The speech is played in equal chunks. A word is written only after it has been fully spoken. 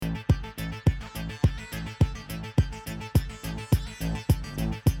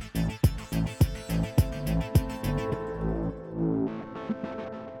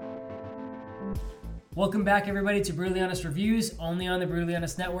Welcome back, everybody, to Brutally Honest Reviews, only on the Brutally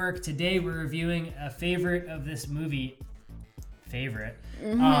Honest Network. Today, we're reviewing a favorite of this movie. Favorite.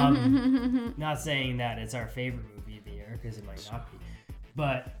 Not saying that it's our favorite movie of the year, because it might not be.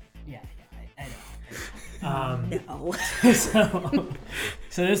 But, yeah, I know. No.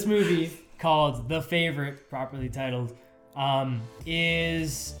 So this movie, called The Favorite, properly titled,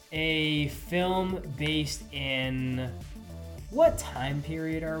 is a film based in... What time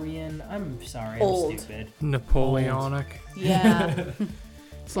period are we in? I'm sorry, Old. I'm stupid. Napoleonic. Yeah.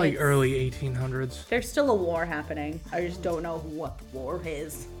 It's like early 1800s. There's still a war happening. I just don't know what the war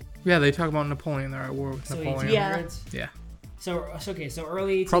is. Yeah, they talk about Napoleon. They're at war with So Napoleon. 1800s? Yeah. So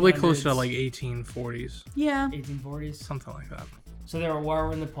early 1800s. Probably close to like 1840s. Yeah. 1840s. Something like that. So they're at war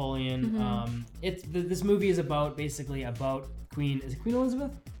with Napoleon. Mm-hmm. This movie is basically about Queen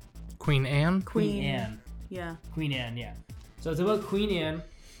Elizabeth? Queen Anne? Queen Anne. Yeah. Queen Anne, yeah. So it's about Queen Anne,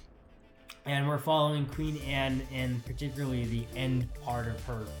 and we're following Queen Anne in particularly the end part of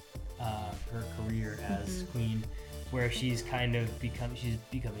her career as queen, where she's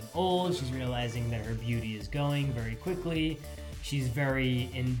becoming old. She's realizing that her beauty is going very quickly. She's very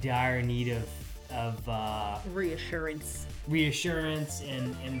in dire need of Reassurance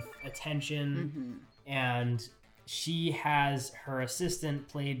and attention, and she has her assistant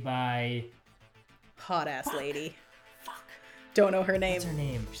played by hot ass lady. Don't know her name. what's her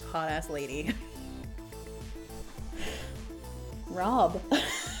name? Hot ass lady. Rob.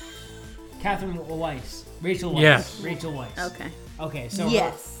 Catherine Weiss. Rachel Weisz. Yes. Rachel Weisz. Okay, so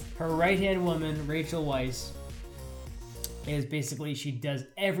Yes. her right-hand woman, Rachel Weisz, is basically, she does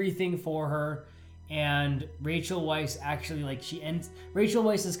everything for her, and Rachel Weisz actually, Rachel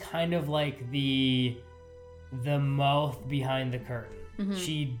Weisz is kind of like the mouth behind the curtain.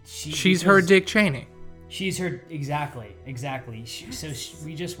 She's her Dick Cheney. She's her, exactly.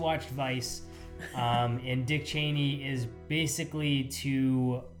 We just watched Vice, and Dick Cheney is basically Dick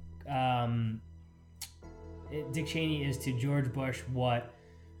Cheney is to George Bush what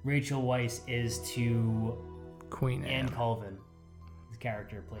Rachel Weisz is to Queen Anne. Anne Colvin. His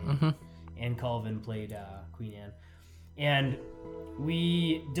character played. Anne Colvin played Queen Anne. And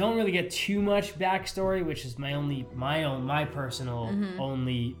we don't really get too much backstory, which is my personal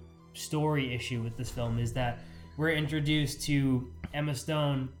only story issue with this film, is that we're introduced to Emma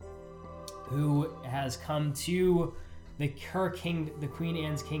Stone, who has come to the Queen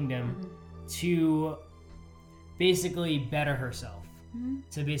Anne's kingdom to basically better herself,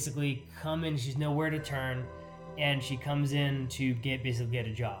 to basically come in. She's nowhere to turn, and she comes in to get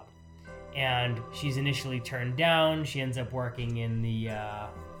a job, and she's initially turned down. She ends up working in the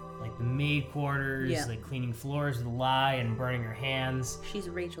maid quarters, cleaning floors with a lie and burning her hands. She's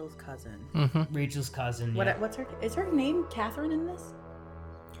Rachel's cousin. Rachel's cousin. Yeah. Is her name Catherine in this?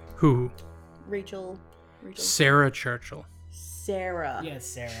 Who? Rachel. Sarah Churchill. Sarah. Yeah, it's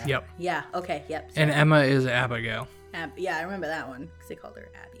Sarah. Yep. Yeah. Okay. Yep. And Emma is Abigail. Yeah, I remember that one because they called her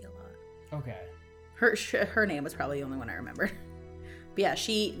Abby a lot. Okay. Her name was probably the only one I remember. But yeah,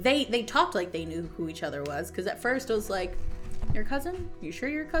 they talked like they knew who each other was, because at first it was like, your cousin? You sure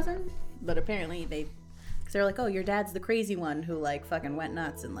you're cousin? But apparently because they're like, oh, your dad's the crazy one who fucking went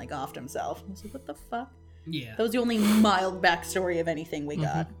nuts and offed himself. I was like, what the fuck? Yeah. That was the only mild backstory of anything we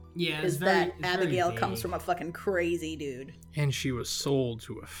got. Yeah. Is that Abigail comes from a fucking crazy dude. And she was sold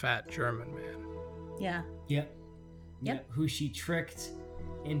to a fat German man. Yeah. Yep. Who she tricked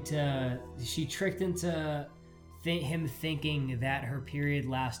into him thinking that her period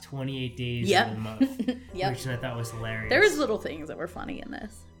lasts 28 days of the month. Which I thought was hilarious. There was little things that were funny in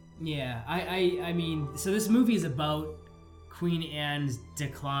this. Yeah, I mean, so this movie is about Queen Anne's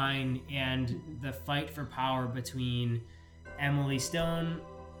decline and the fight for power between Emma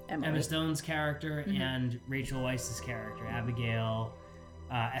Stone's character and Rachel Weisz's character, Abigail.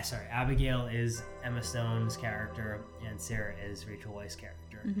 Abigail is Emma Stone's character, and Sarah is Rachel Weisz's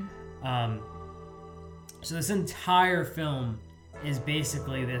character. So this entire film is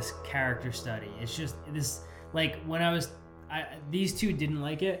basically this character study. It's just this, when these two didn't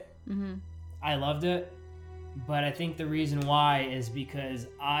like it. I loved it, but I think the reason why is because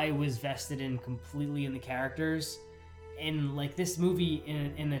I was vested completely in the characters, and this movie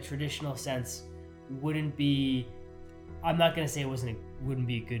in a traditional sense wouldn't be. I'm not gonna say it wouldn't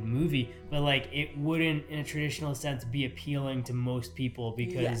be a good movie, but it wouldn't in a traditional sense be appealing to most people,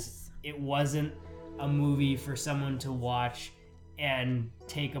 because it wasn't a movie for someone to watch and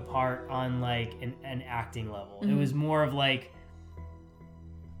take apart on an acting level. It was more of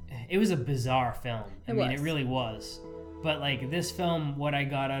it was a bizarre film. It really was. But this film, what I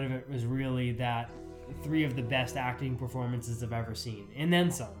got out of it was really that 3 of the best acting performances I've ever seen, and then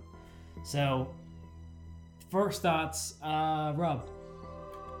some. So first thoughts, Rob.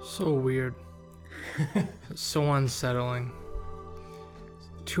 So weird. So unsettling.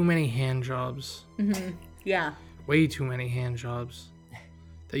 Too many hand jobs. Yeah. Way too many hand jobs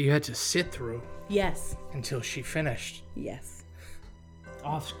that you had to sit through Yes. until she finished. Yes.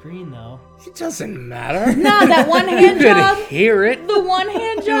 Off screen though. It doesn't matter. No, that one hand You job. could hear it. The one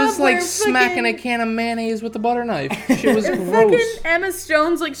hand job. It was like where smacking a fucking- can of mayonnaise with a butter knife. Shit was Fucking gross. Emma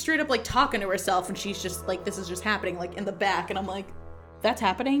Stone's like straight up like talking to herself, and she's just like, "This is just happening," like in the back, and I'm like, "That's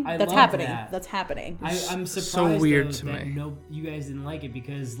happening. I That's love happening. that. That's happening." I'm So surprised weird though, to that me. you guys didn't like it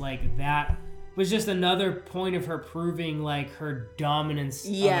because like that was just another point of her proving like her dominance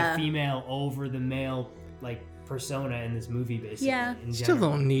Yeah. of a female over the male like persona in this movie basically. Yeah. in Still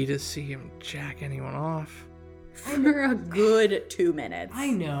general. don't need to see him jack anyone off. For a good 2 minutes. I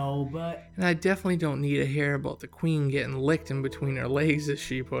know, but And I definitely don't need to hear about the queen getting licked in between her legs, as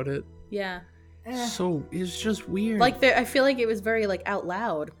she put it. Yeah. So it's just weird. Like I feel like it was very like out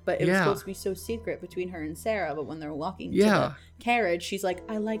loud, but it was Yeah. supposed to be so secret between her and Sarah. But when they're walking to Yeah. the carriage, she's like,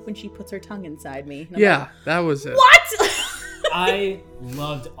 "I like when she puts her tongue inside me." And I'm yeah, that was it. like, what? I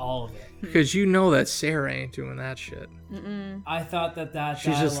loved all of it. Because you know that Sarah ain't doing that shit. I thought that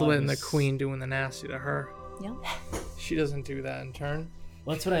She's just dialogue letting the was- queen doing the nasty to her. Yeah. She doesn't do that in turn.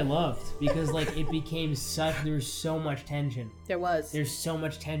 That's what I loved because like it became such. There was so much tension. There was. There's so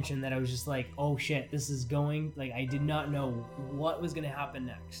much tension that I was just like, oh shit, this is going. Like I did not know what was gonna happen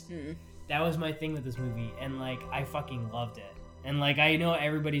next. That was my thing with this movie, and like I fucking loved it. And like I know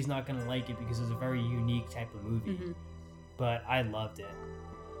everybody's not gonna like it because it's a very unique type of movie, but I loved it.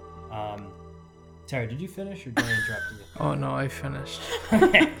 Sorry, did you finish or did I interrupt you? Oh no, I finished.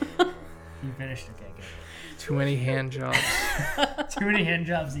 You finished? Okay, good. Too many hand jobs. Too many hand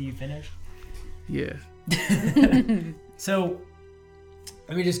jobs that you finished. Yeah. So,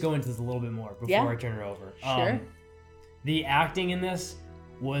 let me just go into this a little bit more before Yeah. I turn it over. Sure. The acting in this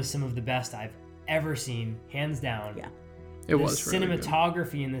was some of the best I've ever seen, hands down. Yeah. It The was really good.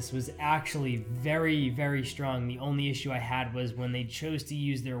 cinematography in this was actually very, very strong. The only issue I had was when they chose to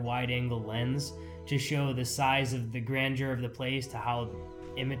use their wide-angle lens to show the size of the grandeur of the place to how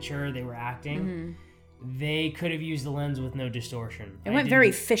immature they were acting. They could have used the lens with no distortion. It went very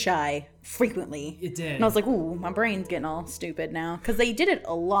fisheye frequently. It did. And I was like, ooh, my brain's getting all stupid now. Because they did it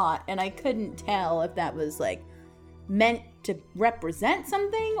a lot, and I couldn't tell if that was, like, meant to represent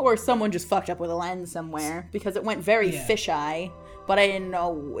something or someone just fucked up with a lens somewhere. Because it went very Yeah. fisheye, but I didn't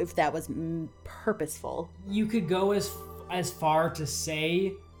know if that was purposeful. You could go as far to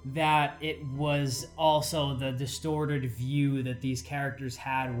say that it was also the distorted view that these characters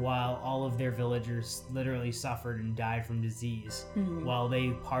had while all of their villagers literally suffered and died from disease while they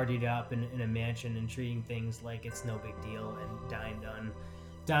partied up in a mansion and treating things like it's no big deal and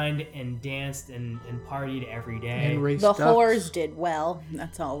dined and danced and partied every day. And raised The ducks. whores did well.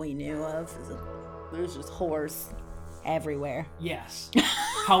 That's all we knew of. There's just whores everywhere. Yes.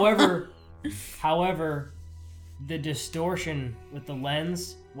 However, the distortion with the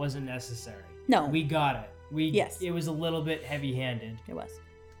lens wasn't necessary. No. We got it. Yes. It was a little bit heavy-handed. It was.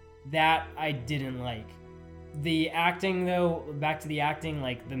 That I didn't like. The acting, though, back to the acting,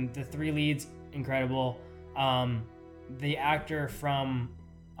 like the three leads, incredible. The actor from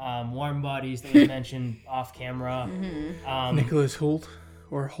Warm Bodies that was mentioned off camera. Nicholas Hoult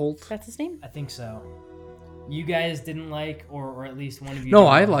or Holt. That's his name? I think so. You guys didn't like, or at least one of you. No,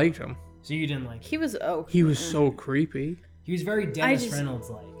 didn't I like. liked him. So you didn't like. He was, He was so creepy. He was very Dennis just- Reynolds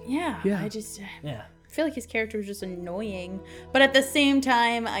like. yeah. Yeah. I just... Yeah. I feel like his character was just annoying, but at the same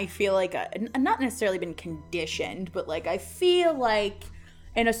time, I feel like I'm not necessarily been conditioned, but like I feel like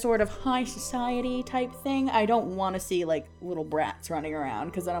in a sort of high society type thing, I don't want to see like little brats running around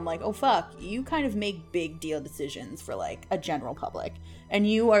because then I'm like, oh fuck, you kind of make big deal decisions for like a general public, and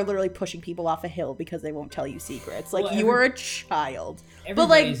you are literally pushing people off a hill because they won't tell you secrets. Like Well, you are a child, but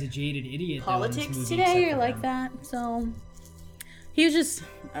Everybody's like a jaded idiot. though, in this politics movie, today except are for like him. that, so he was just,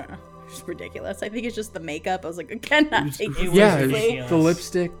 I don't know. Just ridiculous. I think it's just the makeup. I was like, I cannot take this It was Yeah, seriously. ridiculous. the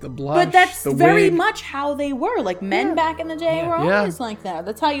lipstick, the blush, But that's the very wig. much how they were. Like men back in the day Yeah. were Yeah. always like that.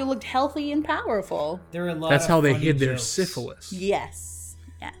 That's how you looked healthy and powerful. There were a lot. That's of how they funny hid their jokes. syphilis. Yes.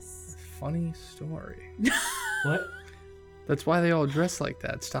 Yes. Funny story. What? That's why they all dress like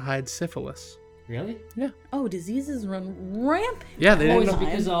that. It's to hide syphilis. Really? Oh, diseases run rampant. Yeah, they Oh, didn't it's know.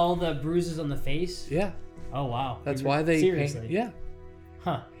 because of all the bruises on the face. Yeah, Oh wow. that's why they. seriously. Yeah,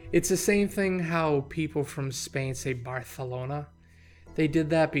 Huh. it's the same thing how people from Spain say Barcelona. They did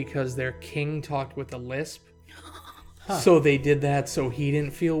that because their king talked with a lisp. So they did that so he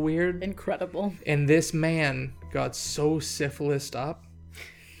didn't feel weird. Incredible. And this man got so syphilised up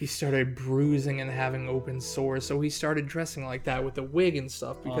he started bruising and having open sores. So he started dressing like that with a wig and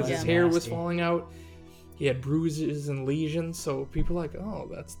stuff because his hair was falling out. He had bruises and lesions. So people were like, oh,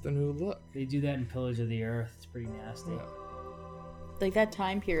 that's the new look. They do that in Pillars of the Earth. It's pretty nasty. Yeah. Like that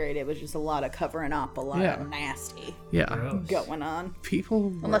time period, it was just a lot of covering up, a lot of nasty Yeah. going on. People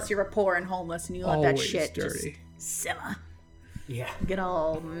Unless you're a poor and homeless and you let that always shit dirty. just simmer. Yeah. Get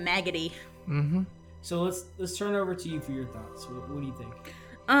all maggoty. Mm-hmm. So let's turn it over to you for your thoughts. What do you think?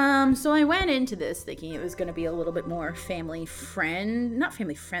 So I went into this thinking it was going to be a little bit more not family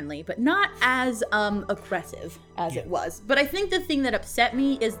friendly, but not as aggressive as it was. But I think the thing that upset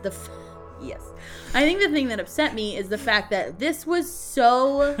me is the fact that this was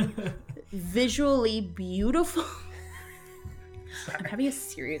so visually beautiful. I'm having a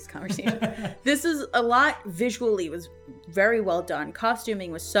serious conversation. This is a lot visually was very well done. Costuming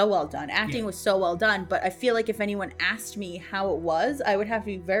was so well done. Acting was so well done. But I feel like if anyone asked me how it was, I would have to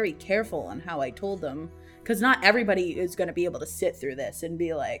be very careful on how I told them. Because not everybody is going to be able to sit through this and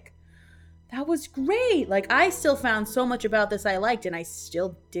be like, that was great. Like, I still found so much about this I liked, and I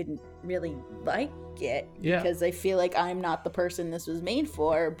still didn't really like it. Yeah. Because I feel like I'm not the person this was made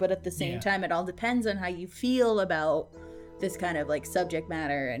for. But at the same time, it all depends on how you feel about this kind of like subject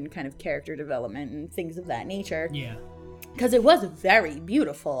matter and kind of character development and things of that nature. Yeah. Because it was very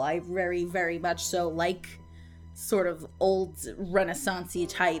beautiful. I very, very much so like sort of old Renaissance-y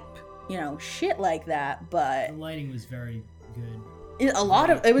type, shit like that. But The lighting was very good.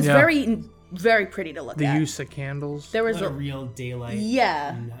 it was very, very pretty to look The at. use of candles. There A was lot of real daylight.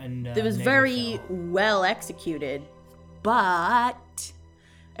 yeah. And It was negative very shot. well executed, but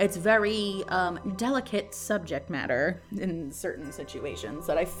it's very delicate subject matter in certain situations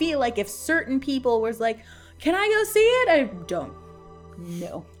that I feel like if certain people was like, can I go see it? I don't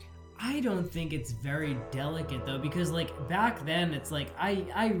know. I don't think it's very delicate though, because like back then it's like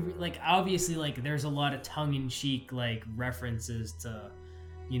I like obviously like there's a lot of tongue-in-cheek like references to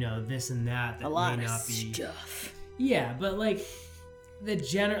this and that A lot may of not be stuff. yeah, but like the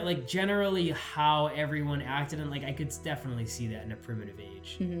generally how everyone acted and like I could definitely see that in a primitive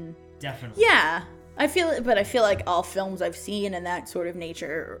age. Mm-hmm. Definitely. Yeah, I feel like all films I've seen in that sort of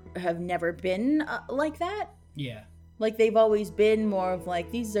nature have never been like that. Yeah. Like they've always been more of like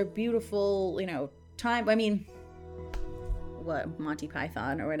these are beautiful, time. I mean, what Monty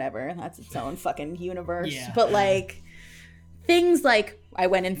Python or whatever? That's its own fucking universe. Yeah. But like things like I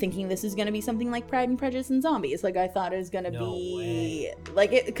went in thinking this is gonna be something like Pride and Prejudice and Zombies. Like I thought it was gonna be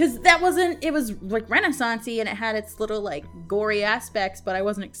like it because it was like Renaissance-y and it had its little like gory aspects, but I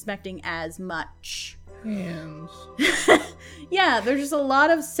wasn't expecting as much. Hands. Yeah, there's just a lot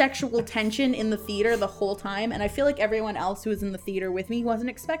of sexual tension in the theater the whole time, and I feel like everyone else who was in the theater with me wasn't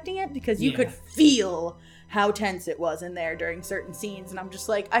expecting it because you could feel how tense it was in there during certain scenes, and I'm just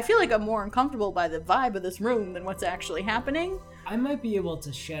like, I feel like I'm more uncomfortable by the vibe of this room than what's actually happening. I might be able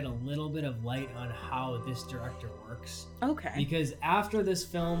to shed a little bit of light on how this director works. Okay. Because after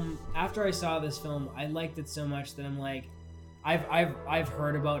I saw this film, I liked it so much that I'm like, I've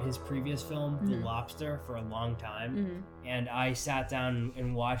heard about his previous film, The Lobster, for a long time, and I sat down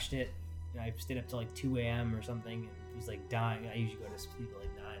and watched it. I stayed up till like 2 a.m. or something, and was like dying. I usually go to sleep at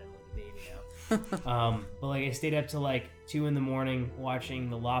like 9. I'm like a baby now. But like I stayed up till like 2 a.m. watching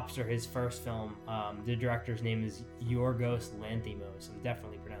The Lobster, his first film. The director's name is Yorgos Lanthimos. I'm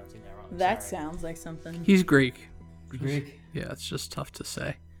definitely pronouncing that wrong. That Sorry. sounds like something. He's Greek. Greek. Yeah, it's just tough to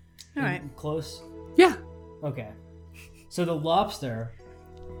say. All right. Close. Yeah. Okay. So The Lobster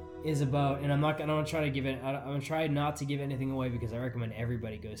is about, and I'm gonna try not to give anything away because I recommend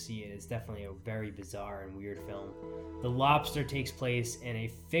everybody go see it. It's definitely a very bizarre and weird film. The Lobster takes place in a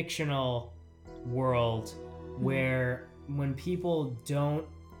fictional world where when people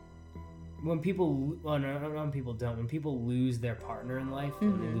lose their partner in life,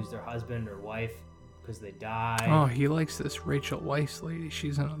 when they lose their husband or wife because they die. Oh, he likes this Rachel Weisz lady.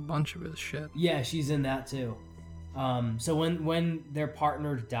 She's in a bunch of his shit. Yeah, she's in that too. So when their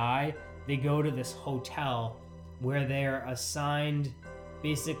partners die, they go to this hotel where they're assigned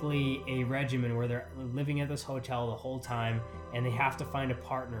basically a regimen where they're living at this hotel the whole time, and they have to find a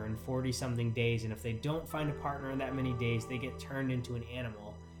partner in 40-something days. And if they don't find a partner in that many days, they get turned into an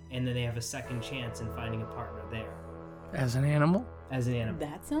animal, and then they have a second chance in finding a partner there. As an animal? As an animal.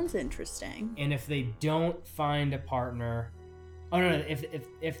 That sounds interesting. And if they don't find a partner,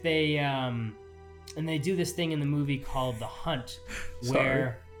 if they and they do this thing in the movie called The Hunt,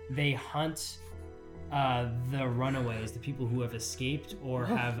 where they hunt the runaways, the people who have escaped or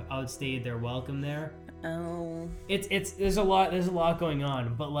have outstayed their welcome there. Oh. There's a lot going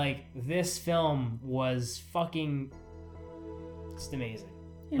on, but like this film was fucking just amazing.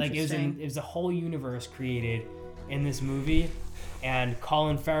 Like it was a whole universe created in this movie, and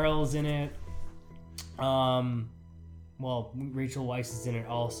Colin Farrell's in it. Well, Rachel Weisz is in it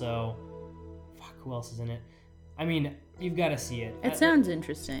also. Fuck, who else is in it? I mean, you've got to see it. It sounds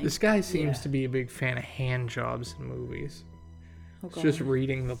interesting. This guy seems to be a big fan of hand jobs in movies. It's just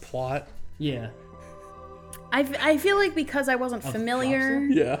reading the plot. Yeah. I feel like because I wasn't familiar.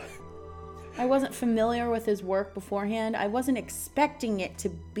 Yeah. I wasn't familiar with his work beforehand. I wasn't expecting it to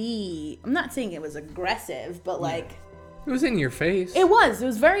be. I'm not saying it was aggressive, but like. It was in your face. It was. It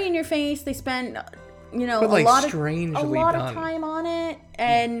was very in your face. They spent, you know, But, like, a lot strangely of done. time on it,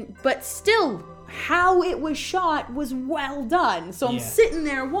 and but still, how it was shot was well done. So I'm sitting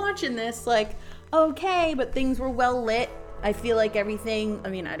there watching this, like, okay, but things were well lit. I feel like everything. I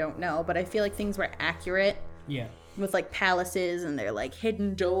mean, I don't know, but I feel like things were accurate. Yeah. With like palaces and their like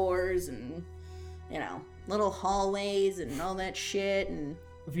hidden doors and, you know, little hallways and all that shit. And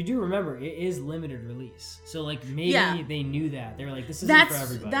if you do remember, it is limited release, so like maybe they knew that they were like, this isn't for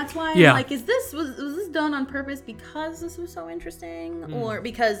everybody. That's why I'm like, was this done on purpose because this was so interesting, or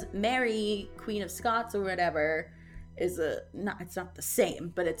because Mary, Queen of Scots or whatever, is it's not the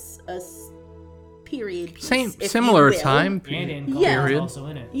same, but it's a period piece, similar time and period. Colin also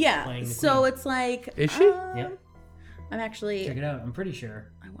in it. Yeah. Playing the So queen. it's like, is she? Yep. I'm actually. Check it out. I'm pretty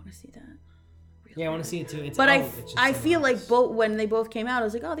sure. I want to see that. Yeah, I want to see it too. It's But out, it's just I feel somewhere like else. both when they both came out, I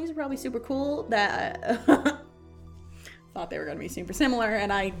was like, oh, these are probably super cool. That thought they were going to be super similar,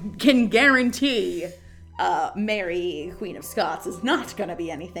 and I can guarantee Mary, Queen of Scots, is not going to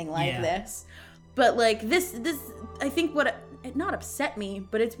be anything like this. But like this, I think what it not upset me,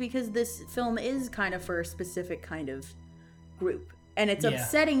 but it's because this film is kind of for a specific kind of group. And it's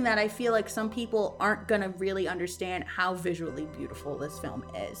upsetting that I feel like some people aren't going to really understand how visually beautiful this film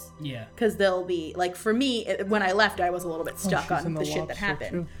is. Yeah. Because they'll be, like, for me, when I left, I was a little bit stuck on the shit that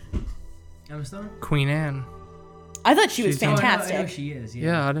happened. Emma Stone? Queen Anne. I thought she was She's- fantastic. I know she is.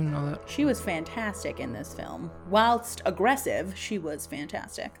 Yeah, I didn't know that. She was fantastic in this film. Whilst aggressive, she was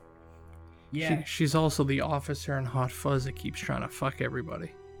fantastic. Yeah. She's also the officer in Hot Fuzz that keeps trying to fuck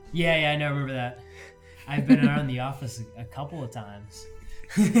everybody. Yeah, I know. Remember that. I've been around the office a couple of times.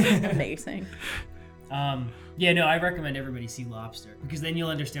 Amazing. Yeah, no, I recommend everybody see Lobster, because then you'll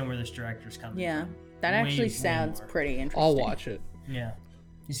understand where this director's coming Yeah. from. That Way actually sounds more. pretty interesting. I'll watch it. Yeah.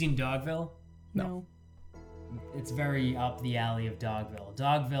 You seen Dogville? No. It's very up the alley of Dogville.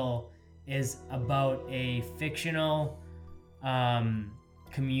 Dogville is about a fictional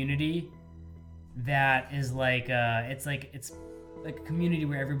community that is like it's like a community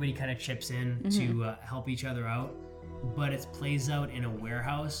where everybody kind of chips in to help each other out, but it plays out in a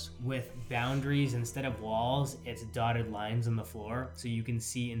warehouse with boundaries. Instead of walls, it's dotted lines on the floor, so you can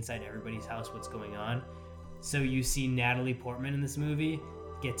see inside everybody's house what's going on. So you see Natalie Portman in this movie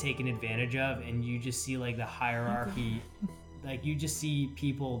get taken advantage of, and you just see like the hierarchy, like you just see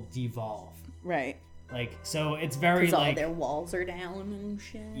people devolve. Right. Like, so it's very Because all like, their walls are down and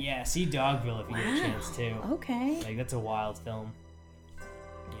shit. yeah, see Dogville if you get a chance too. Okay. Like, that's a wild film.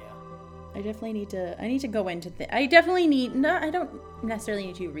 Yeah. I definitely need to go into I definitely need, no, I don't necessarily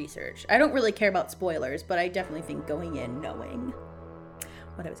need to do research. I don't really care about spoilers, but I definitely think going in knowing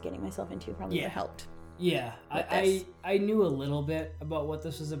what I was getting myself into probably would have helped. Yeah, this. I knew a little bit about what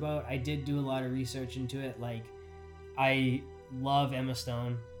this was about. I did do a lot of research into it. Like, I love Emma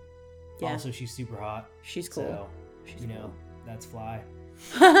Stone. Yeah. Also, she's super hot. She's cool. So, She's you know, cool. that's fly.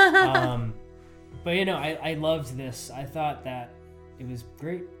 But, you know, I loved this. I thought that it was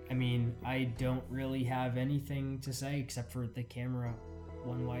great. I mean, I don't really have anything to say except for the camera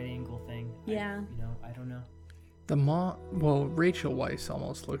one wide angle thing. Yeah. I don't know. Rachel Weisz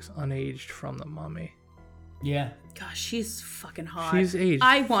almost looks unaged from The Mummy. Yeah. Gosh, she's fucking hot. She's aged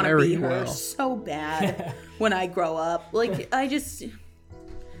I want to very be her well. so bad when I grow up. Like,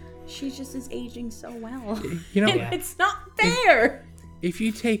 she just is aging so well. You know, And it's not fair. if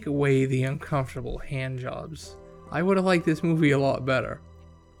you take away the uncomfortable hand jobs, I would have liked this movie a lot better.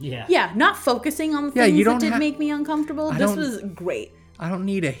 Yeah. Yeah, not focusing on the Yeah, things you that don't did ha- make me uncomfortable. I This don't- was great. I don't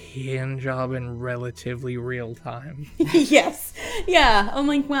need a hand job in relatively real time. Yes. Yeah. I'm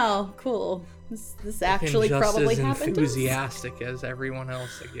like, wow, cool. This actually and just probably as happened. enthusiastic as everyone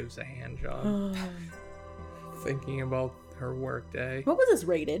else that gives a hand job. Thinking about her work day. What was this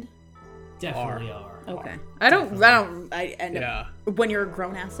rated? Definitely are. Okay. I end Yeah. up, when you're a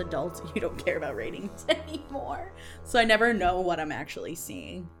grown ass adult, you don't care about ratings anymore. So I never know what I'm actually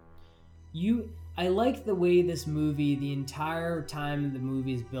seeing. I like the way this movie, the entire time the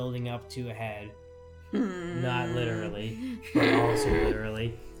movie is building up to a head, not literally, but also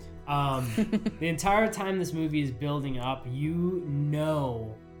literally, The entire time this movie is building up, you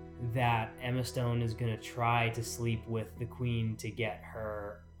know that Emma Stone is gonna try to sleep with the Queen to get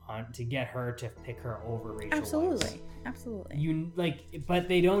her to pick her over Rachel Weisz. Absolutely. You like, but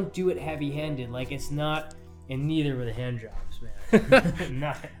they don't do it heavy-handed. Like, it's not, and neither were the hand jobs, man.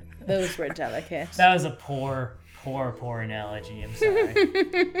 Not, Those were delicate. that was a poor analogy. I'm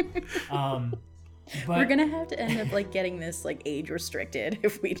sorry. But We're gonna have to end up like getting this like age restricted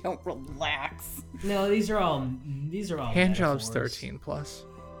if we don't relax. no, these are all Hand jobs metaphors. 13 plus.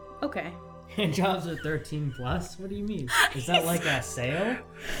 Okay. Hand jobs are 13 plus. What do you mean? Is that like a sale?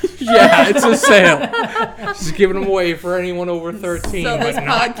 Yeah, it's a sale. Just giving them away for anyone over 13. So this but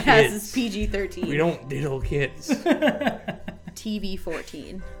not podcast kids. is PG-13. We don't diddle kids. TV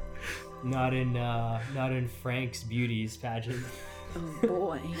 14. Not in Frank's Beauties pageant. Oh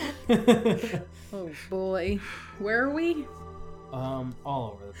boy. Oh boy. Where are we? All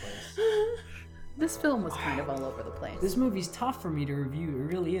over the place. This film was kind of all over the place. This movie's tough for me to review.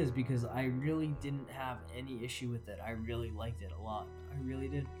 It really is, because I really didn't have any issue with it. I really liked it a lot. I really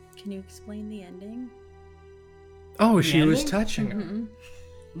did. Can you explain the ending? Oh, The she was ending? touching her. Mm-hmm.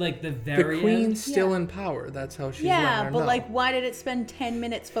 Like the The very queen's end. still Yeah. in power. That's how she's Yeah, letting her but know. like, why did it spend 10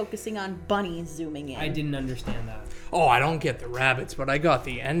 minutes focusing on bunnies zooming in? I didn't understand that. Oh, I don't get the rabbits, but I got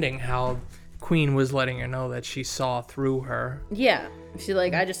the ending. How Queen was letting her know that she saw through her. Yeah. She's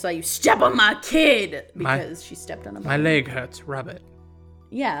like, I just saw you step on my kid My- because she stepped on a My bunny. leg hurts, rabbit.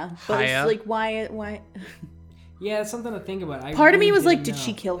 Yeah, but Hiya. it's like, why? Yeah, it's something to think about. I Part of me really was like, didn't did know.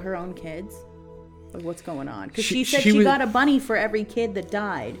 she kill her own kids? Like, what's going on? Because She- she said she she was- got a bunny for every kid that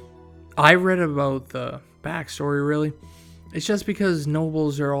died. I read about the backstory, really. It's just because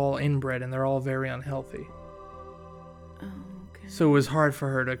nobles are all inbred and they're all very unhealthy. Oh, okay. So it was hard for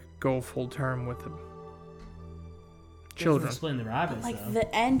her to go full term with the Doesn't children. explain the rabbits Like though.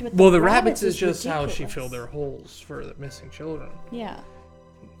 the end with Well, the the rabbits is is just how she ridiculous. filled her holes for the missing children. Yeah.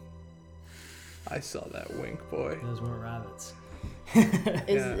 I saw that wink, boy. Those weren't rabbits.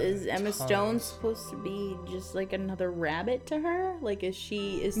 Is Emma tons. Stone supposed to be just like another rabbit to her? Like, is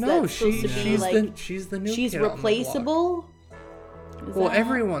No, that supposed to be she's like she's the new she's kid on the block. replaceable? Is Well, that-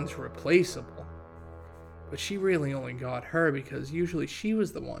 everyone's replaceable, but she really only got her because usually she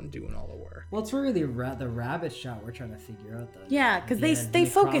was the one doing all the work. Well, it's really the rabbit shot we're trying to figure out though. Yeah, because At they the end, they when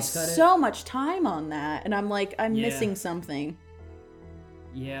focus cross-cut it. so much time on that, and I'm like, I'm Yeah. missing something.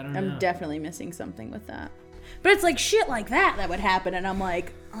 Yeah, I don't know. I'm definitely missing something with that. But it's like shit like that would happen, and I'm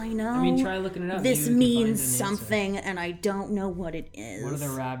like, I know. I mean, try looking it up. This Maybe we can find means an answer. something, and I don't know what it is. What do the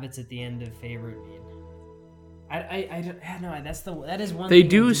rabbits at the end of Favorite mean? I don't know. That is one. They thing I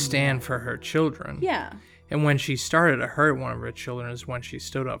do didn't stand know. for her children. Yeah. And when she started to hurt one of her children is when she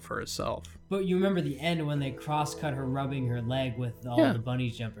stood up for herself. But you remember the end when they cross-cut her rubbing her leg with all Yeah. the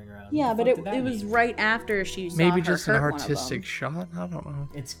bunnies jumping around. Yeah, What the but fuck did that it was mean? right after she saw Maybe her just an hurt one of artistic them. shot? I don't know.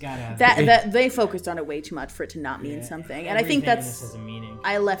 It's gotta have That they focused on it way too much for it to not mean Yeah, something, and I think everything in this that's has a meaning.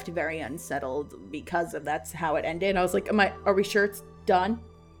 I left very unsettled because of that's how it ended. I was like, are we sure it's done?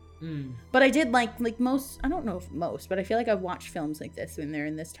 Mm. But I did like most. I don't know if most, but I feel like I've watched films like this when they're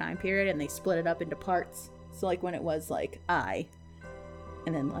in this time period and they split it up into parts. So like when it was like I,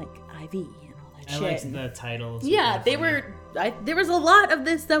 and then like IV and all that I shit. liked the titles. Yeah, they funny. were. There was a lot of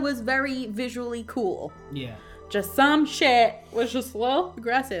this that was very visually cool. Yeah, Just some shit was just a little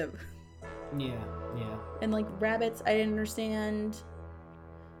aggressive. yeah. And like rabbits, I didn't understand.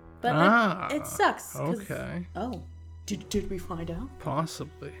 But like, it sucks. 'cause- Okay. Oh, did we find out?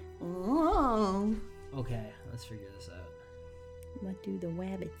 Possibly. Oh, Okay, let's figure this out. what do the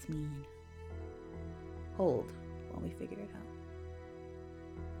rabbits mean? Hold while we figure it out.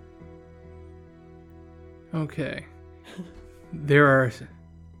 Okay. There are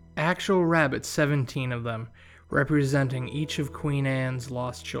actual rabbits, 17 of them, representing each of Queen Anne's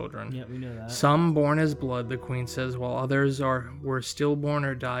lost children. Yeah, we know that. Some born as blood, the Queen says, while others were stillborn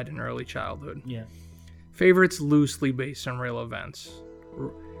or died in early childhood. Yeah. Favorites loosely based on real events.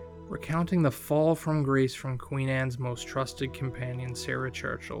 Recounting the fall from grace from Queen Anne's most trusted companion, Sarah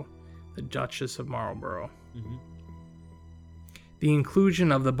Churchill, the Duchess of Marlborough. Mm-hmm. The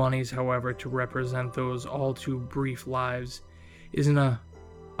inclusion of the bunnies, however, to represent those all too brief lives is an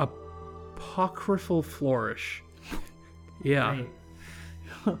apocryphal flourish. Yeah.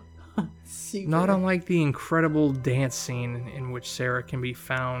 Right. Not unlike the incredible dance scene in which Sarah can be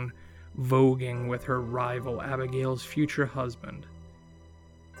found voguing with her rival Abigail's future husband.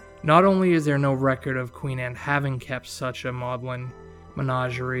 Not only is there no record of Queen Anne having kept such a maudlin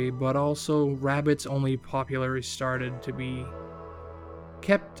menagerie, but also rabbits only popularly started to be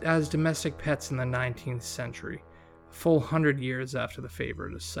kept as domestic pets in the 19th century, full 100 years after the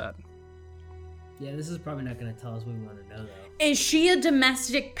favorite is set. Yeah, this is probably not going to tell us what we want to know, though. Is she a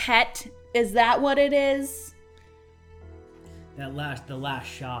domestic pet? Is that what it is? The last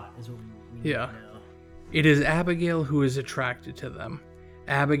shot is what we need to know. It is Abigail who is attracted to them.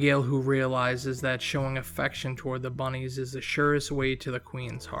 Abigail who realizes that showing affection toward the bunnies is the surest way to the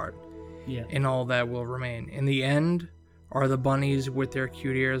queen's heart. Yeah. And all that will remain. In the end, are the bunnies with their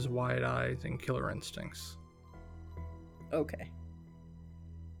cute ears, wide eyes, and killer instincts. Okay.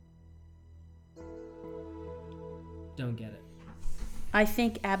 Don't get it. I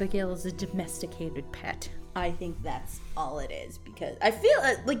think Abigail is a domesticated pet. I think that's all it is, because I feel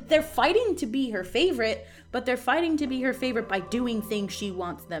like they're fighting to be her favorite, but they're fighting to be her favorite by doing things she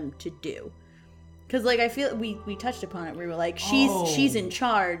wants them to do. Because, like, I feel we touched upon it. We were like, she's in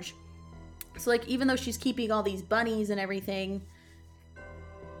charge. So, like, even though she's keeping all these bunnies and everything,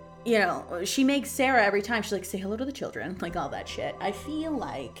 you know, she makes Sarah every time. She's like, say hello to the children, like all that shit. I feel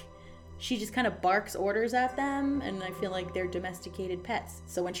like she just kind of barks orders at them, and I feel like they're domesticated pets.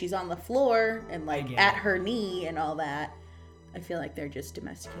 So when she's on the floor and, like, at her knee and all that, I feel like they're just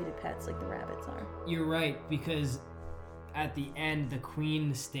domesticated pets like the rabbits are. You're right, because at the end, the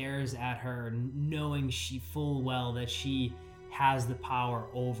queen stares at her, knowing she full well that she has the power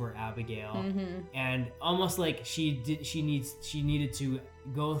over Abigail, and almost like she needed to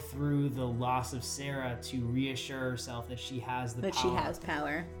go through the loss of Sarah to reassure herself that she has the power. That she has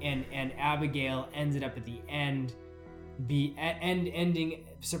power. And Abigail ended up at the end ending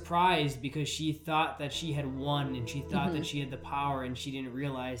surprised, because she thought that she had won, and she thought that she had the power, and she didn't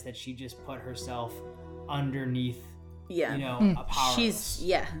realize that she just put herself underneath a powerless.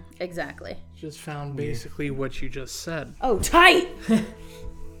 Exactly. Just found basically what you just said. Oh, tight!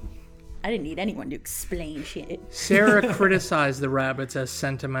 I didn't need anyone to explain shit. Sarah criticized the rabbits as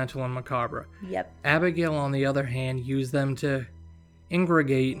sentimental and macabre. Yep. Abigail, on the other hand, used them to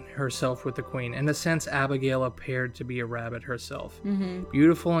ingregate herself with the queen. In a sense, Abigail appeared to be a rabbit herself.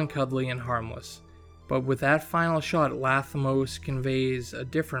 Beautiful and cuddly and harmless. But with that final shot, Lathmos conveys a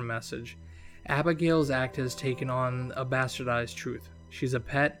different message. Abigail's act has taken on a bastardized truth. She's a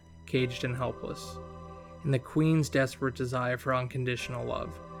pet, caged and helpless. And the queen's desperate desire for unconditional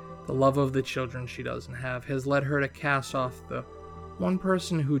love, the love of the children she doesn't have, has led her to cast off the one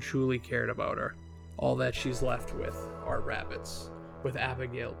person who truly cared about her. All that she's left with are rabbits, with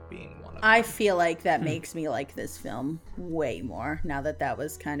Abigail being one of them. I feel like that makes me like this film way more, now that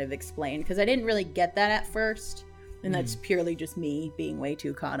was kind of explained, because I didn't really get that at first, and that's purely just me being way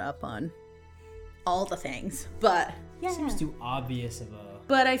too caught up on all the things. But yeah, seems too obvious of a...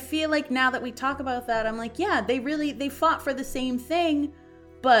 But I feel like now that we talk about that, I'm like, yeah, they fought for the same thing,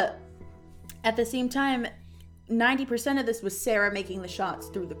 but at the same time, 90% of this was Sarah making the shots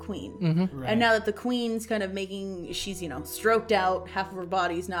through the queen. Right. And now that the queen's kind of she's, stroked out, half of her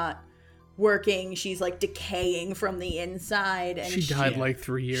body's not working, she's like decaying from the inside. And she died like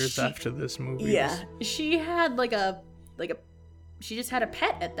 3 years after this movie. Yeah. She had she just had a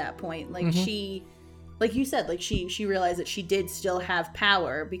pet at that point. Like she, like you said, like she realized that she did still have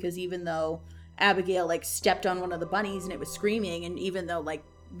power, because even though Abigail like stepped on one of the bunnies and it was screaming, and even though like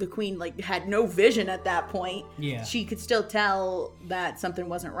the queen like had no vision at that point, she could still tell that something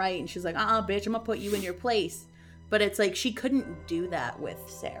wasn't right, and she's like, bitch, I'm gonna put you in your place. But it's like she couldn't do that with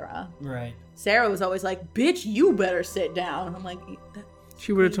Sarah. Right. Sarah was always like, bitch, you better sit down. I'm like,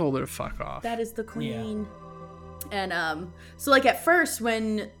 she would have told her to fuck off. that is the queen. And so like at first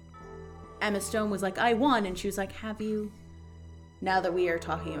when Emma Stone was like, I won, and she was like, have you? Now that we are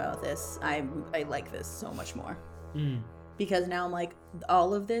talking about this, I like this so much more. Because now I'm like,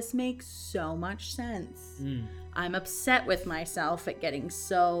 all of this makes so much sense. I'm upset with myself at getting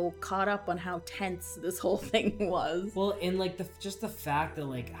so caught up on how tense this whole thing was. Well, and like just the fact that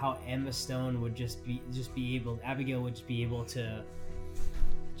like how Emma Stone would Abigail would just be able to.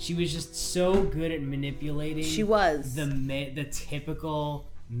 She was just so good at manipulating. She was the typical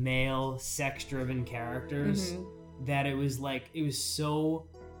male sex-driven characters that it was so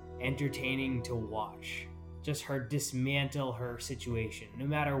entertaining to watch. Just her dismantle her situation. No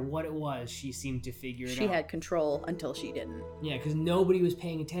matter what it was, she seemed to figure it out. She had control until she didn't. Yeah, because nobody was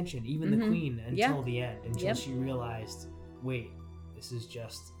paying attention, even the queen, until the end, until she realized, wait, this is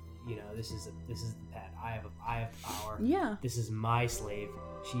just, this is the pet. I have power. Yeah. This is my slave.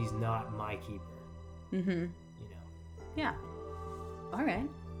 She's not my keeper. Yeah. All right.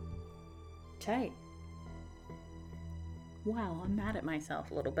 Tight. Wow, I'm mad at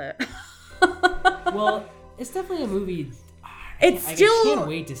myself a little bit. Well, it's definitely a movie. I can't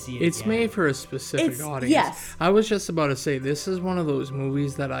wait to see it. It's made for a specific audience. Yes. I was just about to say, this is one of those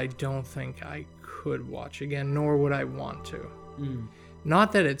movies that I don't think I could watch again, nor would I want to. Mm.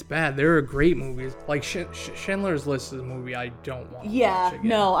 Not that it's bad. There are great movies. Like Schindler's List is a movie I don't want to watch again.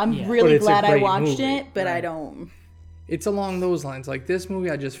 No, I'm Yeah. really But it's a glad I great watched movie. it, but I Right. don't. It's along those lines. Like this movie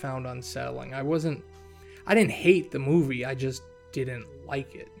I just found unsettling. I didn't hate the movie. I just didn't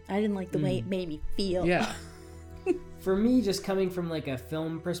like it. I didn't like the way it made me feel. Yeah. For me, just coming from like a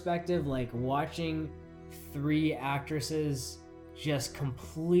film perspective, like watching 3 actresses just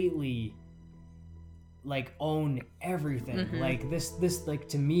completely like own everything. Like this like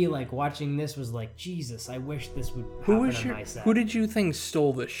to me, like watching this was like, Jesus, I wish this would happen on my set. Who did you think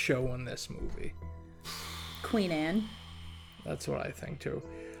stole the show in this movie? Queen Anne. That's what I think too.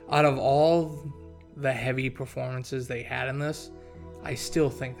 Out of all the heavy performances they had in this, I still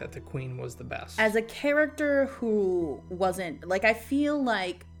think that the Queen was the best. As a character who wasn't like, I feel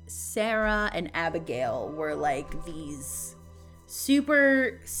like Sarah and Abigail were like these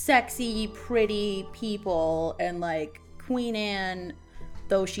super sexy, pretty people, and like Queen Anne,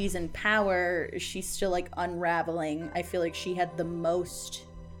 though she's in power, she's still like unraveling. I feel like she had the most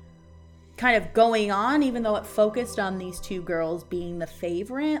kind of going on, even though it focused on these 2 girls being the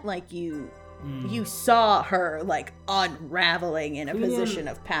favorite. Like you saw her like unraveling in a Queen Anne- position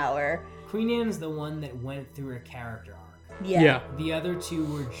of power. Queen Anne's the one that went through a character arc. Yeah. The other 2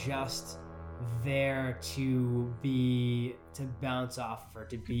 were just there to bounce off of her,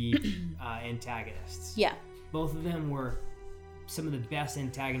 to be antagonists. Yeah. Both of them were some of the best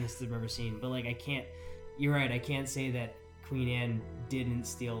antagonists I've ever seen. But like, you're right, I can't say that Queen Anne didn't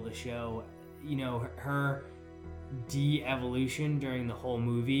steal the show. You know, her de-evolution during the whole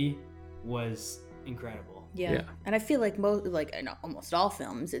movie was incredible. Yeah. And I feel like in almost all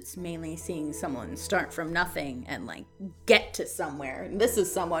films, it's mainly seeing someone start from nothing and like get to somewhere. And this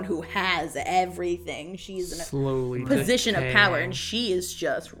is someone who has everything. She's in a slowly position of power, decaying. and she is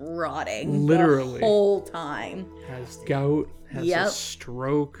just rotting Literally. the whole time. Has gout, has Yep. a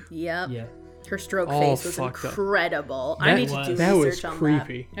stroke. Yep. Yeah. Her stroke All face was fucked up. incredible. I That need to do that was research on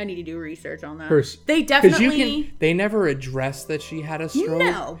creepy. that. I need to do research on that. Because They definitely they never addressed that she had a stroke.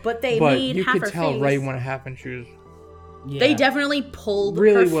 no, but they but made you half could her tell face. right when it happened she was Yeah. They definitely pulled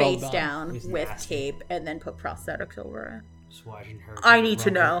Really her well face done. down It was with nasty. tape and then put prosthetics over it. Just watching her. I need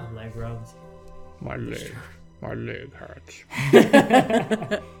to rub her know. Leg rubs. my leg hurts.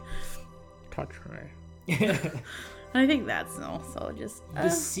 Touch me. I think that's also just The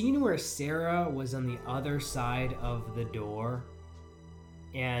scene where Sarah was on the other side of the door,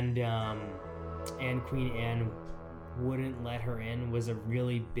 and Queen Anne wouldn't let her in, was a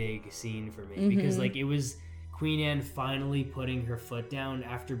really big scene for me because like it was Queen Anne finally putting her foot down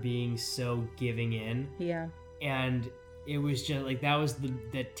after being so giving in, yeah. and it was just like that was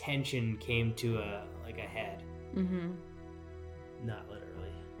the tension came to a head. Mm-hmm. Not literally.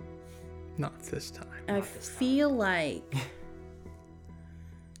 Not this time. I feel like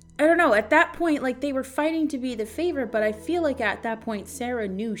I don't know. At that point, like they were fighting to be the favorite, but I feel like at that point Sarah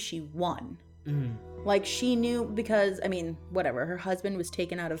knew she won. Mhm. Like she knew because I mean, whatever. Her husband was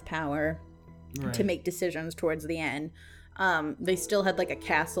taken out of power Right. to make decisions towards the end. They still had like a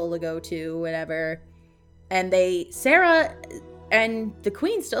castle to go to, whatever. And Sarah and the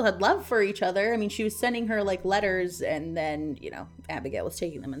Queen still had love for each other. I mean, she was sending her like letters, and then Abigail was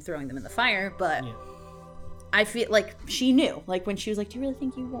taking them and throwing them in the fire. But Yeah. I feel like she knew, like when she was like, "Do you really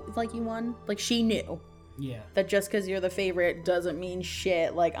think you won?" Like she knew Yeah. that just because you're the favorite doesn't mean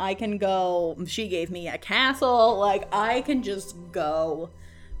shit. Like I can go. She gave me a castle. Like I can just go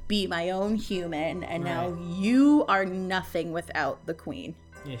be my own human, and now Right. you are nothing without the Queen.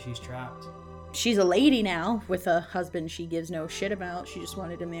 Yeah, she's trapped. She's a lady now with a husband she gives no shit about. She just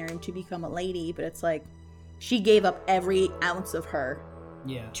wanted to marry him to become a lady, but it's like she gave up every ounce of her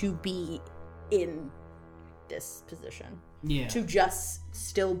Yeah. to be in this position, Yeah. to just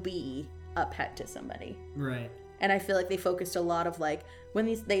still be a pet to somebody. Right. And I feel like they focused a lot of like when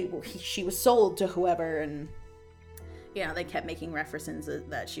she was sold to whoever, and they kept making references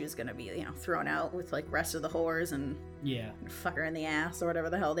that she was gonna be thrown out with like rest of the whores and Yeah. fuck her in the ass or whatever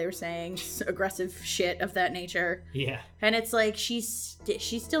the hell they were saying, just aggressive shit of that nature. Yeah. And it's like she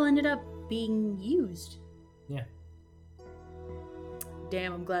still ended up being used. Yeah.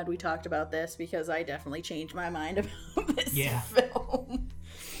 Damn, I'm glad we talked about this because I definitely changed my mind about this film.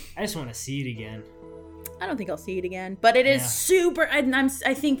 I just want to see it again. I don't think I'll see it again, but it is Yeah. super.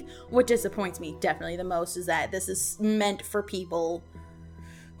 I think what disappoints me definitely the most is that this is meant for people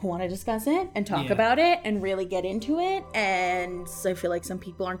want to discuss it and talk about it and really get into it. And so I feel like some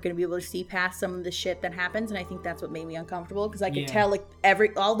people aren't going to be able to see past some of the shit that happens. And I think that's what made me uncomfortable, because I could tell like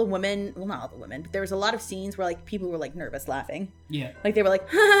all the women, well, not all the women, but there was a lot of scenes where like people were like nervous laughing. Yeah. Like they were like,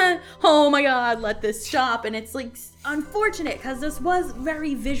 oh my God, let this stop. And it's like unfortunate, because this was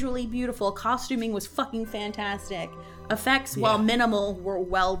very visually beautiful. Costuming was fucking fantastic. Effects, while minimal, were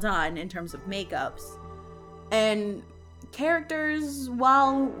well done in terms of makeups. And characters,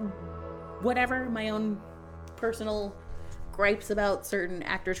 while whatever, my own personal gripes about certain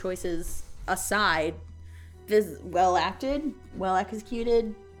actor choices aside, this well acted, well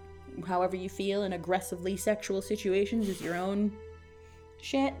executed, however you feel in aggressively sexual situations is your own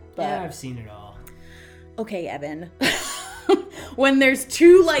shit. But yeah, I've seen it all. Okay, Evan. When there's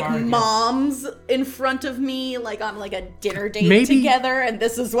two like Sparkus. moms in front of me, like on like a dinner date together, and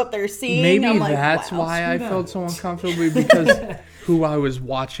this is what they're seeing. Maybe I'm like, that's wow. why I felt so uncomfortable, because who I was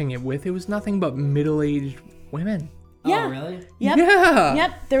watching it with, it was nothing but middle-aged women. Yeah. Oh, really? Yep. Yeah.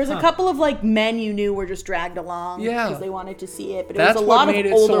 Yep. There was a couple of like men you knew were just dragged along because they wanted to see it, but it was a lot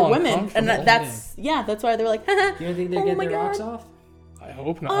of older women, and that's why they were like, You don't think they get my their rocks God. off? I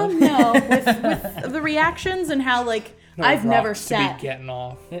hope not. No, with the reactions and how like No I've never rocks to sat be getting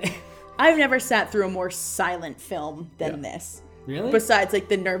off. I've never sat through a more silent film than this. Really? Besides like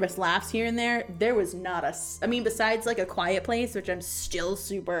the nervous laughs here and there was not besides like A Quiet Place, which I'm still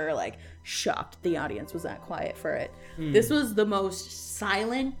super like shocked the audience was that quiet for it. This was the most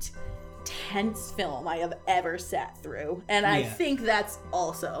silent, tense film I have ever sat through. And I think that's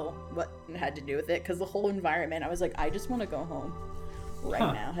also what had to do with it, because the whole environment, I was like, I just want to go home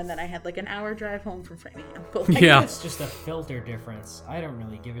right now. And then I had like an hour drive home from Framingham. But like, It's just a filter difference. I don't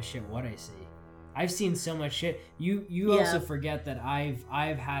really give a shit what I see. I've seen so much shit. You also forget that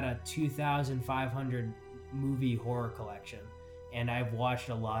I've had a 2,500 movie horror collection, and I've watched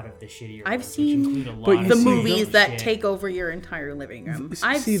a lot of the shittier I've ones, seen which include a lot the of movies dope that shit. take over your entire living room.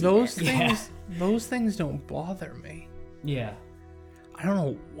 I've See, seen those it. things, those things don't bother me. Yeah. I don't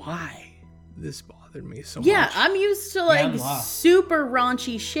know why this bothered me so Yeah, much. I'm used to I'm like lost. super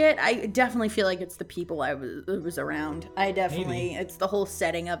raunchy shit. I definitely feel like it's the people I was around. It's the whole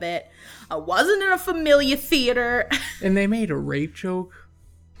setting of it. I wasn't in a familiar theater. And they made a rape joke.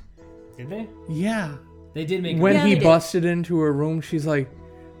 Did they? Yeah. They did make When Yeah, he they did. busted into her room, she's like,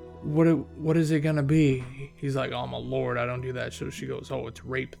 what is it gonna be? He's like, oh, I'm a lord, I don't do that. So she goes, oh, it's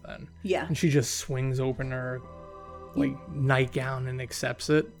rape then. Yeah. And she just swings open her like nightgown and accepts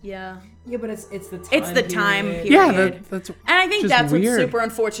it. Yeah. Yeah, but it's the time. It's the time period. period. Yeah, that's And I think just that's weird. what's super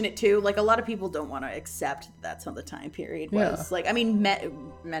unfortunate too. Like a lot of people don't want to accept that's how the time period was. Yeah. Like, I mean, men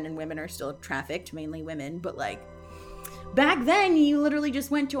and women are still trafficked, mainly women, but like back then you literally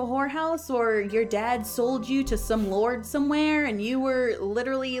just went to a whorehouse, or your dad sold you to some lord somewhere, and you were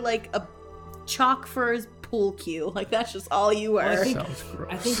literally like a chalk for his pool cue. Like that's just all you were. Well, Sounds gross.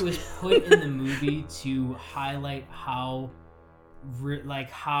 I think it was put in the movie to highlight how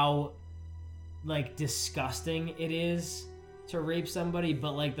disgusting it is to rape somebody.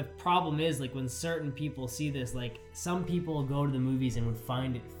 But like the problem is, like when certain people see this, like some people go to the movies and would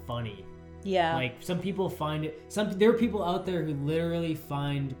find it funny. Yeah. Like some people find it. There are people out there who literally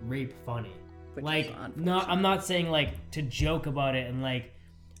find rape funny. Which Like is I'm not saying like to joke about it and like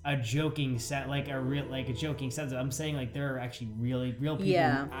a joking set, like a joking sense. I'm saying like there are actually real people who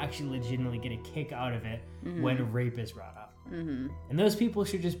actually legitimately get a kick out of it when rape is brought up, and those people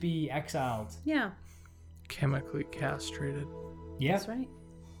should just be exiled. Yeah. Chemically castrated. Yeah, That's right.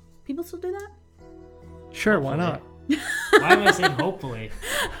 People still do that? Sure, why not? Why am I saying hopefully?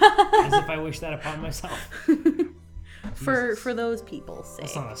 As if I wish that upon myself. For those people's sake.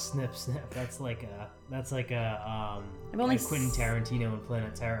 That's not a snip. That's like a I've only like Quentin Tarantino and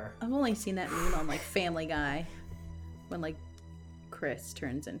Planet Terror. I've only seen that meme on like Family Guy, when like Chris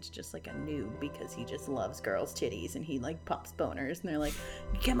turns into just like a noob because he just loves girls' titties and he like pops boners and they're like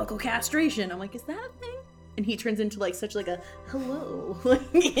chemical castration. I'm like, is that a thing? And he turns into like such like a hello like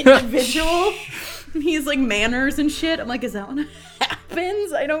individual. And he's like manners and shit. I'm like, is that what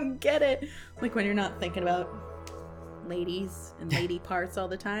happens? I don't get it. Like when you're not thinking about ladies and lady parts all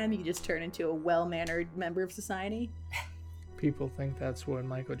the time, you just turn into a well-mannered member of society. People think that's what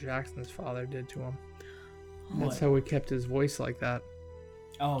Michael Jackson's father did to him. What? That's how he kept his voice like that.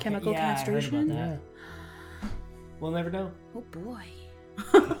 Oh, okay. Chemical Yeah, castration? I heard about that. We'll never know. Oh boy.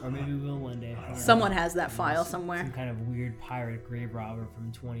 Or maybe we will one day. I don't know. Someone has that file somewhere. Some kind of weird pirate grave robber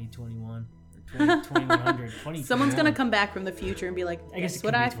from 2021 or 2100. 2021. Someone's gonna come back from the future and be like, I guess guess it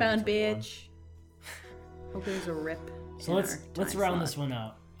what could be I found, 2021. bitch. Hope there's a rip. So in let's our time round slot. this one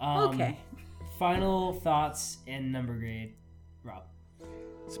out. Okay. Final thoughts and number grade, Rob.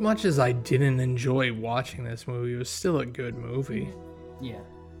 As much as I didn't enjoy watching this movie, it was still a good movie. Yeah.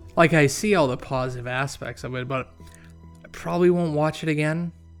 Like, I see all the positive aspects of it, but I probably won't watch it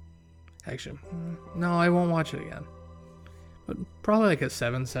again. Actually, no, I won't watch it again. But probably like a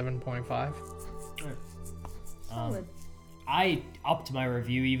 7.5. Solid. I upped my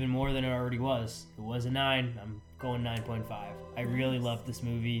review even more than it already was. It was a 9. I'm going 9.5. I really loved this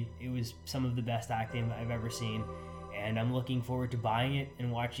movie. It was some of the best acting I've ever seen. And I'm looking forward to buying it and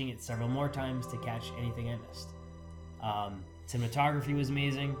watching it several more times to catch anything I missed. Cinematography was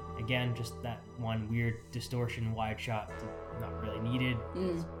amazing. Again, just that one weird distortion wide shot, not really needed.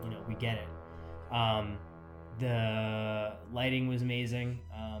 You know, we get it. The lighting was amazing.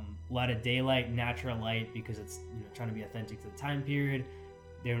 A lot of daylight, natural light, because it's, you know, trying to be authentic to the time period.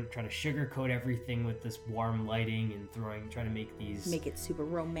 They don't try to sugarcoat everything with this warm lighting and trying to make it super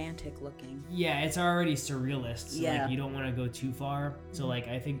romantic looking. Yeah, it's already surrealist, so Yeah. like you don't want to go too far. So like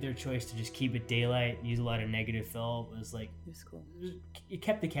I think their choice to just keep it daylight, use a lot of negative fill, was like, It was cool. it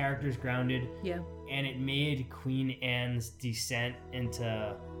kept the characters grounded, Yeah. and it made Queen Anne's descent in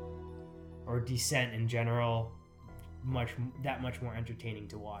general much more entertaining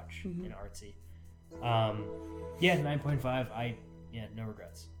to watch and artsy. 9.5. No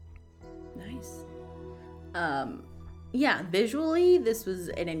regrets. Nice. Yeah, visually, this was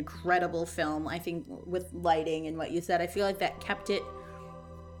an incredible film. I think with lighting and what you said, I feel like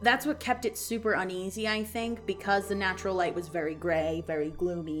that's what kept it super uneasy, I think, because the natural light was very gray, very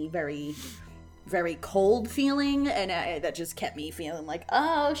gloomy, very, very cold feeling, and that just kept me feeling like,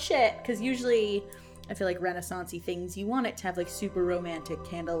 oh shit, because usually I feel like Renaissance-y things, you want it to have like super romantic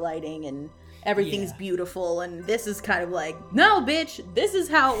candle lighting and everything's beautiful, and this is kind of like, no bitch, this is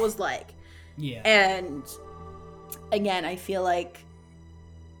how it was like. Yeah. And again, I feel like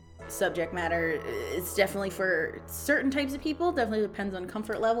subject matter is definitely for certain types of people, definitely depends on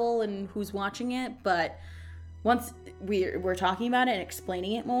comfort level and who's watching it, but once we're talking about it and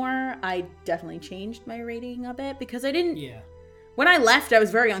explaining it more, I definitely changed my rating of it, because I didn't when I left I was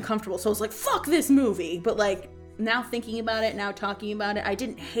very uncomfortable, so I was like, fuck this movie, but like now thinking about it, now talking about it, I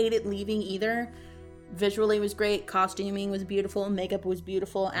didn't hate it leaving either. Visually was great, costuming was beautiful, makeup was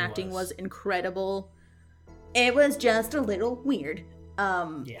beautiful, acting was incredible. It was just a little weird.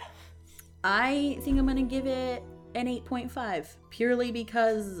 I think I'm gonna give it an 8.5, purely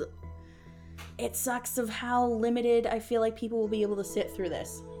because it sucks of how limited I feel like people will be able to sit through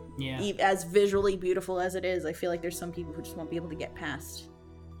this. Yeah. As visually beautiful as it is, I feel like there's some people who just won't be able to get past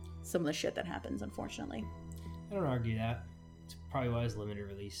some of the shit that happens, unfortunately. I don't argue that. It's probably why it's limited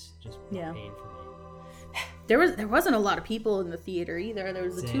release. Just more pain for me. There wasn't a lot of people in the theater either. There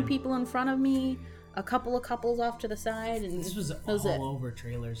was the two people in front of me, a couple of couples off to the side, and this was all over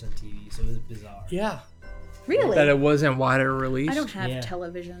trailers on TV, so it was bizarre. Yeah. Really? That it wasn't wider released. I don't have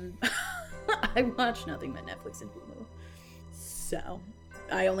television. I watch nothing but Netflix and Hulu. So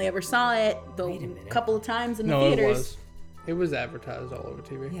I only ever saw it a couple of times in the theaters. It was advertised all over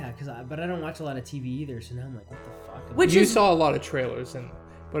TV. Yeah, but I don't watch a lot of TV either, so now I'm like, what the fuck? You saw a lot of trailers,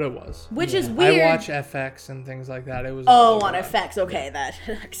 but it was. Which is weird. I watch FX and things like that. It was. On FX. Okay, that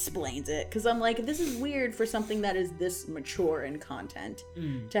explains it. Because I'm like, this is weird for something that is this mature in content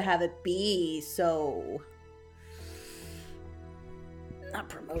to have it be so not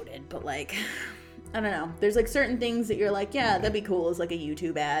promoted, but like, I don't know. There's like certain things that you're like, yeah, that'd be cool as like a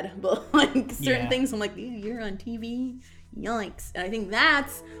YouTube ad, but like certain things I'm like, you're on TV. Yikes. And I think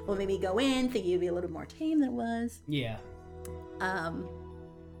that's what made me go in, think it'd be a little more tame than it was. Yeah.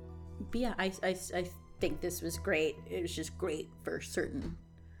 But yeah, I think this was great. It was just great for certain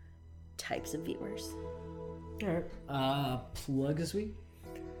types of viewers. Alright. Plug this week?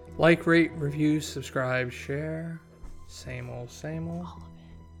 Like, rate, review, subscribe, share. Same old, same old. All of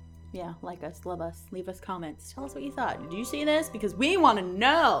it. Yeah, like us, love us, leave us comments. Tell us what you thought. Did you see this? Because we want to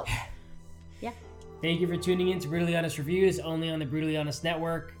know. Yeah. Thank you for tuning in to Brutally Honest Reviews, only on the Brutally Honest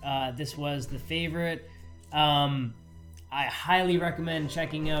Network. This was The Favorite. I highly recommend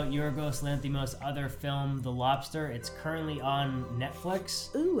checking out Yorgos Lanthimos' other film, The Lobster. It's currently on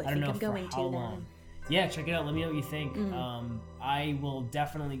Netflix. Ooh, I don't think know I'm for going how to long. then. Yeah, check it out. Let me know what you think. I will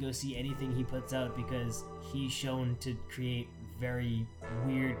definitely go see anything he puts out, because he's shown to create very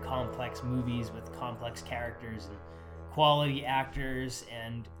weird, complex movies with complex characters and quality actors.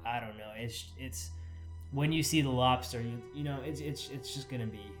 And I don't know. It's when you see The Lobster, you know it's just gonna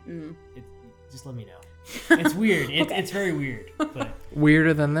be. Just let me know. It's weird. It's very weird. But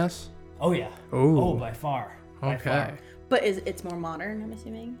weirder than this? Oh yeah. Ooh. Oh, by far. By far. But it's more modern, I'm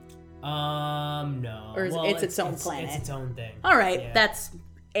assuming. No. Or it's its own planet. It's its own thing. All right, yeah. that's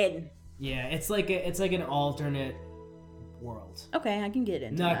in. Yeah, it's like an alternate world. Okay, I can get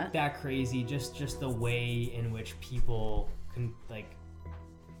into Not that crazy, just the way in which people can like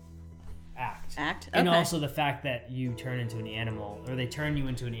act. Okay. And also the fact that you turn into an animal, or they turn you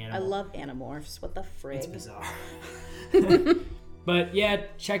into an I animal. love Animorphs. What the frig? It's bizarre. But yeah,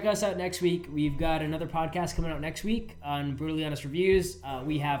 check us out next week. We've got another podcast coming out next week on Brutally Honest Reviews.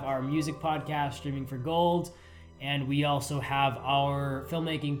 We have our music podcast, Streaming for Gold. And we also have our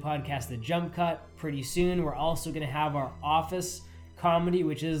filmmaking podcast, The Jump Cut, pretty soon. We're also going to have our Office comedy,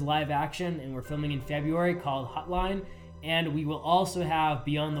 which is live action, and we're filming in February, called Hotline. And we will also have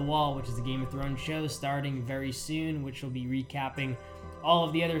Beyond the Wall, which is a Game of Thrones show starting very soon, which will be recapping all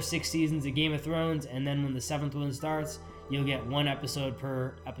of the other 6 seasons of Game of Thrones. And then when the 7th one starts, you'll get 1 episode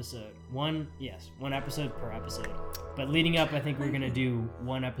per episode. 1 episode per episode. But leading up, I think we're going to do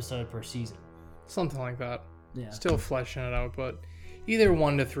 1 episode per season. Something like that. Yeah. Still fleshing it out, but either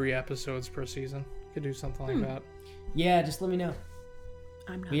 1 to 3 episodes per season. Could do something like that. Yeah, just let me know.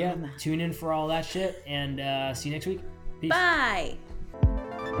 I'm not But yeah, on that. tune in for all that shit, and see you next week. Peace. Bye.